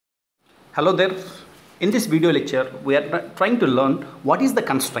Hello there. In this video lecture, we are trying to learn what is the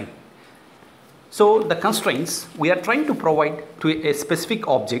constraint. So the constraints we are trying to provide to a specific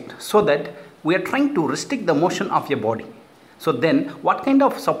object so that we are trying to restrict the motion of your body. So then what kind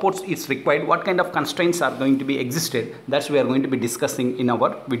of supports is required, what kind of constraints are going to be existed, that's we are going to be discussing in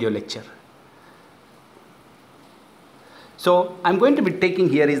our video lecture. So I'm going to be taking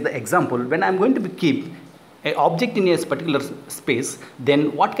here is the example when I'm going to be keep an object in a particular space,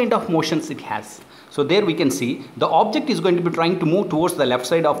 then what kind of motions it has. So there we can see the object is going to be trying to move towards the left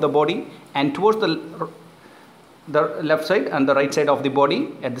side of the body and towards the left side and the right side of the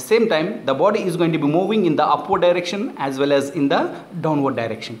body. At the same time, the body is going to be moving in the upward direction as well as in the downward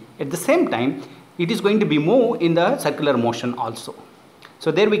direction. At the same time, it is going to be move in the circular motion also. So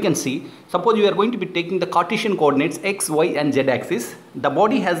there we can see, suppose you are going to be taking the Cartesian coordinates x, y and z axis. The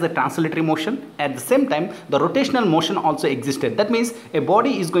body has the translatory motion. At the same time, the rotational motion also existed. That means a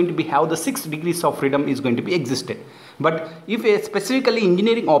body is going to be have the 6 degrees of freedom is going to be existed. But if a specifically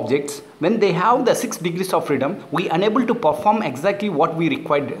engineering objects, when they have the 6 degrees of freedom, we unable to perform exactly what we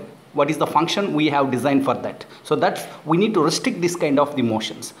required. What is the function we have designed for that. So that's we need to restrict this kind of the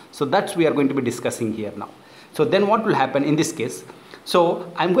motions. So that's we are going to be discussing here now. So then what will happen in this case?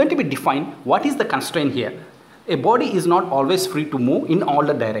 So I'm going to be define what is the constraint here. A body is not always free to move in all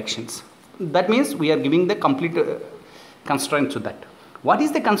the directions. That means we are giving the complete constraint to that. What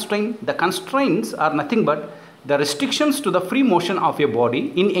is the constraint? The constraints are nothing but the restrictions to the free motion of a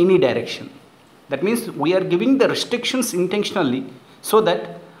body in any direction. That means we are giving the restrictions intentionally so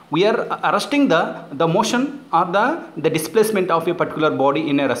that we are arresting the motion or the displacement of a particular body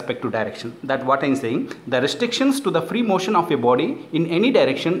in a respective direction. That's what I am saying. The restrictions to the free motion of a body in any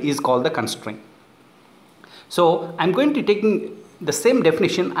direction is called the constraint. So I am going to taking the same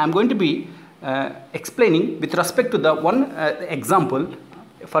definition. I am going to be explaining with respect to the one example.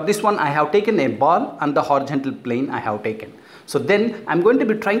 For this one I have taken a ball and the horizontal plane I have taken. So then I am going to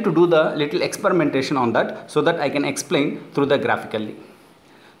be trying to do the little experimentation on that so that I can explain through the graphically.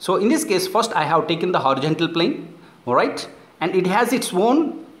 So in this case, first I have taken the horizontal plane, alright, and it has its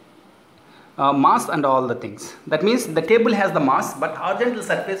own mass and all the things. That means the table has the mass, but horizontal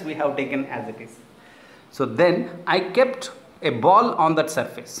surface we have taken as it is. So then I kept a ball on that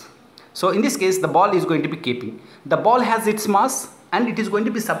surface. So in this case, the ball is going to be keeping. The ball has its mass and it is going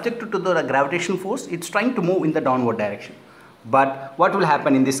to be subjected to the gravitational force. It's trying to move in the downward direction. But what will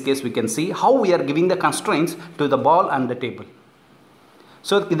happen in this case, we can see how we are giving the constraints to the ball and the table.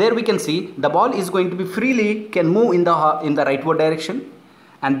 So there we can see the ball is going to be freely can move in the rightward direction,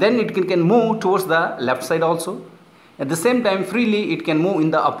 and then it can move towards the left side also. At the same time, freely it can move in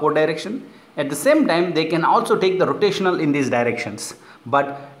the upward direction. At the same time, they can also take the rotational in these directions,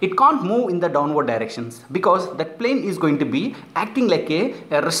 but it can't move in the downward directions because that plane is going to be acting like a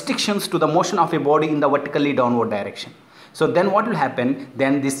restrictions to the motion of a body in the vertically downward direction. So then what will happen?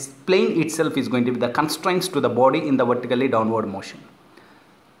 Then this plane itself is going to be the constraints to the body in the vertically downward motion.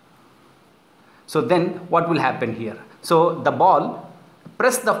 So then what will happen here? So the ball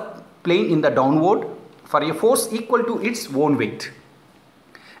press the plane in the downward for a force equal to its own weight.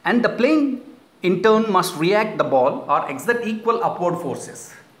 And the plane in turn must react the ball or exert equal upward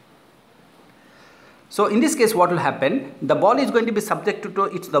forces. So in this case what will happen? The ball is going to be subjected to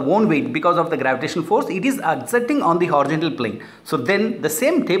its own weight because of the gravitational force. It is exerting on the horizontal plane. So then the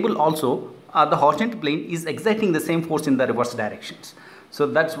same table also the horizontal plane is exerting the same force in the reverse directions. So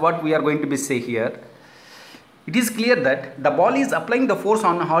that's what we are going to be say here. It is clear that the ball is applying the force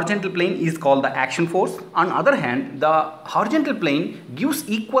on a horizontal plane is called the action force. On the other hand, the horizontal plane gives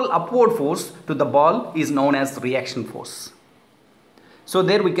equal upward force to the ball is known as reaction force. So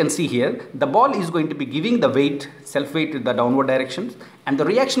there we can see here the ball is going to be giving the weight, self weight to the downward directions, and the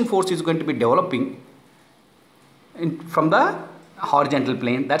reaction force is going to be developing from the horizontal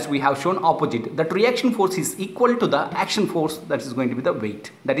plane. That's we have shown opposite. That reaction force is equal to the action force, that is going to be the weight.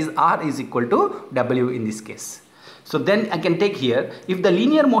 That is R is equal to W in this case. So then I can take here, if the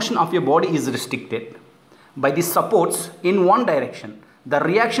linear motion of your body is restricted by the supports in one direction, the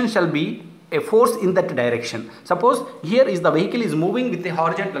reaction shall be a force in that direction. Suppose here is the vehicle is moving with the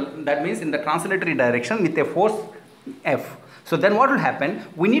horizontal, that means in the translatory direction with a force F. So then what will happen?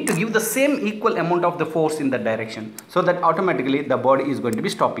 We need to give the same equal amount of the force in that direction, so that automatically the body is going to be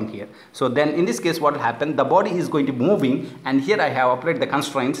stopping here. So then in this case what will happen? The body is going to be moving, and here I have applied the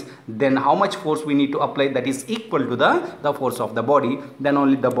constraints. Then how much force we need to apply that is equal to the force of the body. Then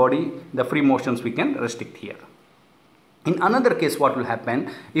only the body, the free motions we can restrict here. In another case what will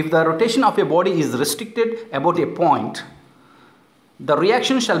happen? If the rotation of a body is restricted about a point, the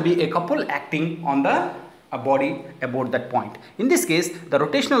reaction shall be a couple acting on the a body about that point. In this case, the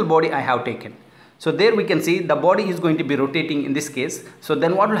rotational body I have taken. So there we can see the body is going to be rotating in this case. So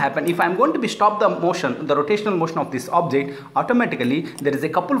then what will happen if I am going to be stop the motion, the rotational motion of this object, automatically there is a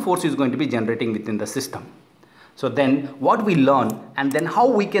couple force is going to be generating within the system. So then what we learn and then how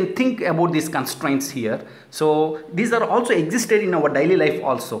we can think about these constraints here. So these are also existed in our daily life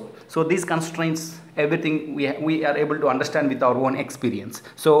also. So these constraints, everything we are able to understand with our own experience.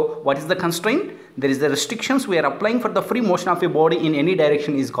 So what is the constraint? There is the restrictions we are applying for the free motion of a body in any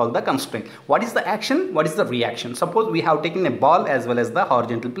direction is called the constraint. What is the action? What is the reaction? Suppose we have taken a ball as well as the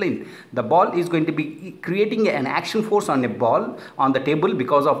horizontal plane. The ball is going to be creating an action force on a ball on the table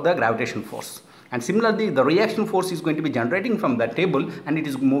because of the gravitation force. And similarly, the reaction force is going to be generating from that table and it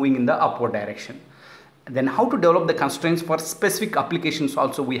is moving in the upward direction. Then how to develop the constraints for specific applications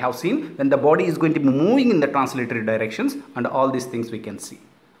also we have seen when the body is going to be moving in the translatory directions, and all these things we can see.